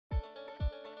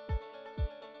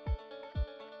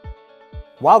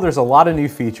While there's a lot of new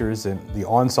features in the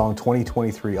OnSong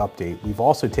 2023 update, we've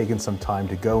also taken some time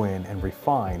to go in and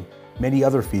refine many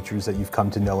other features that you've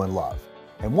come to know and love.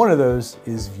 And one of those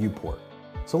is Viewport.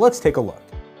 So let's take a look.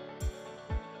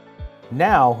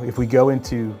 Now, if we go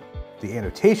into the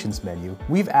annotations menu,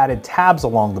 we've added tabs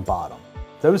along the bottom.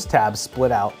 Those tabs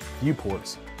split out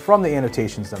viewports from the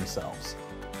annotations themselves.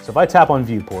 So if I tap on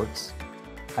Viewports,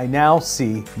 I now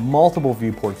see multiple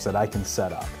viewports that I can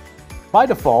set up. By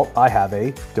default, I have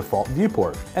a default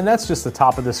viewport, and that's just the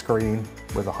top of the screen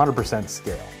with 100%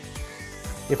 scale.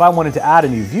 If I wanted to add a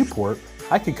new viewport,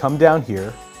 I could come down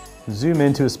here, zoom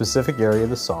into a specific area of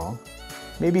the song,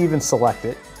 maybe even select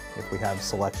it if we have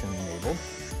selection enabled,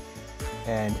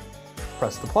 and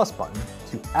press the plus button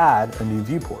to add a new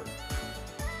viewport.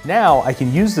 Now I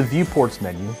can use the Viewports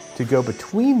menu to go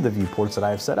between the viewports that I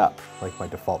have set up, like my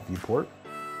default viewport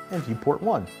and viewport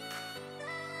 1.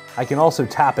 I can also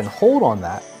tap and hold on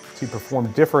that to perform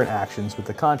different actions with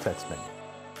the context menu.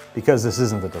 Because this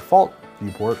isn't the default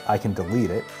viewport, I can delete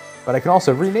it, but I can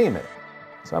also rename it.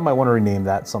 So I might want to rename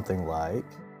that something like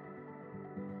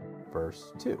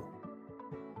verse 2.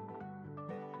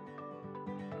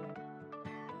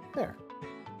 There.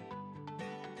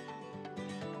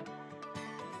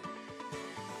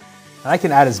 And I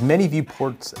can add as many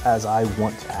viewports as I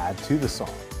want to add to the song.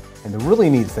 And the really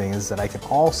neat thing is that I can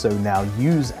also now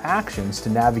use actions to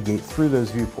navigate through those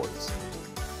viewports.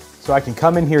 So I can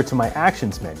come in here to my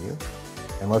actions menu,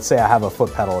 and let's say I have a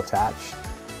foot pedal attached.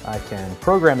 I can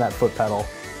program that foot pedal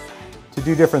to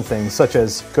do different things, such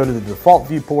as go to the default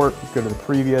viewport, go to the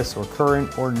previous or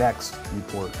current or next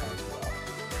viewport as well.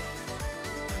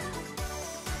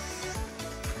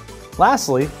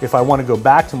 Lastly, if I want to go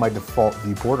back to my default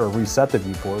viewport or reset the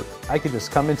viewport, I can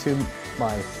just come into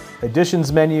my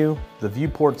Additions menu, the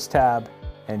Viewports tab,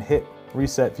 and hit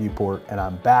Reset Viewport, and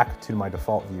I'm back to my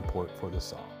default viewport for the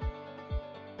song.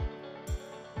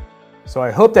 So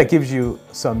I hope that gives you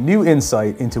some new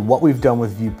insight into what we've done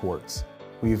with viewports.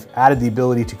 We've added the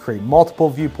ability to create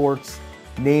multiple viewports,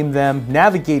 name them,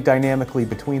 navigate dynamically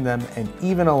between them, and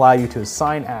even allow you to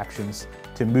assign actions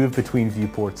to move between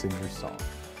viewports in your song.